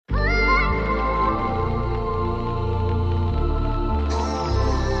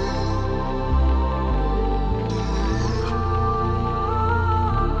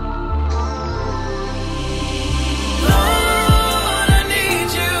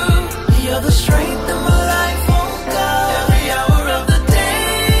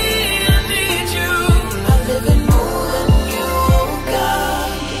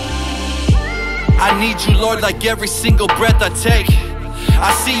you, Lord, like every single breath I take.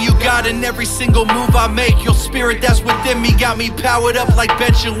 I see you, God, in every single move I make. Your spirit that's within me got me powered up like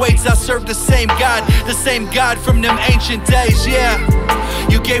benching weights. I serve the same God from them ancient days, yeah.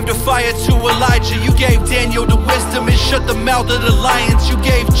 You gave the fire to Elijah. You gave Daniel the wisdom and shut the mouth of the lions. You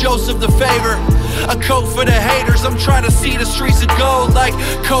gave Joseph the favor, a coat for the haters. I'm trying to see the streets of gold like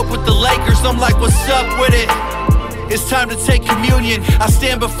cope with the Lakers. I'm like, what's up with it? It's time to take communion. I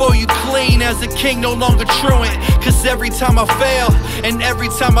stand before you clean as a king, no longer truant. Cause every time I fail and every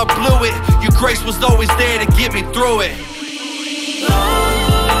time I blew it, your grace was always there to get me through it. Lord,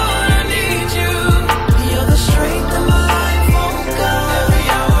 I need you. You're the strength of my life, oh God. Every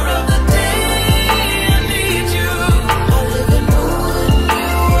hour of the day I need you. I live and move in you,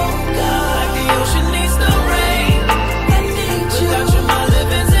 oh God. Like the ocean needs the rain, I need you. Without you my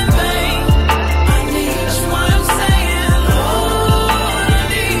living's in vain. I need you. That's why I'm saying, Lord, I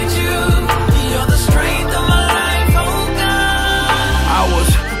need you. You're the strength of my life, oh God. I was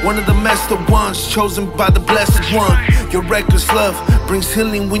one of the messed up ones, chosen by the blessed one. Your reckless love brings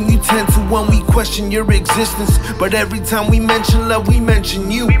healing when you tend to one. We question your existence, but every time we mention love, we mention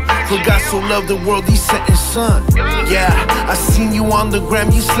you. For God so loved the world, he sent his son. Yeah, I seen you on the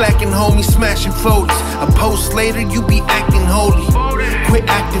gram, you slacking, homie, smashing photos. A post later, you be acting holy. Quit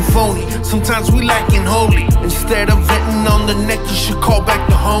acting phony, sometimes we lacking holy. Instead of venting on the neck, you should call back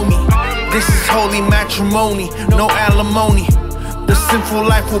the homie. This is holy matrimony, no alimony. The sinful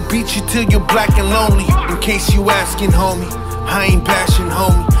life will beat you till you're black and lonely. In case you asking, homie, I ain't bashing,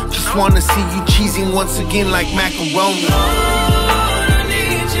 homie. Just wanna see you cheesing once again like macaroni. Lord, I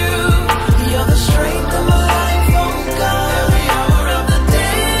need you. You're the strength of my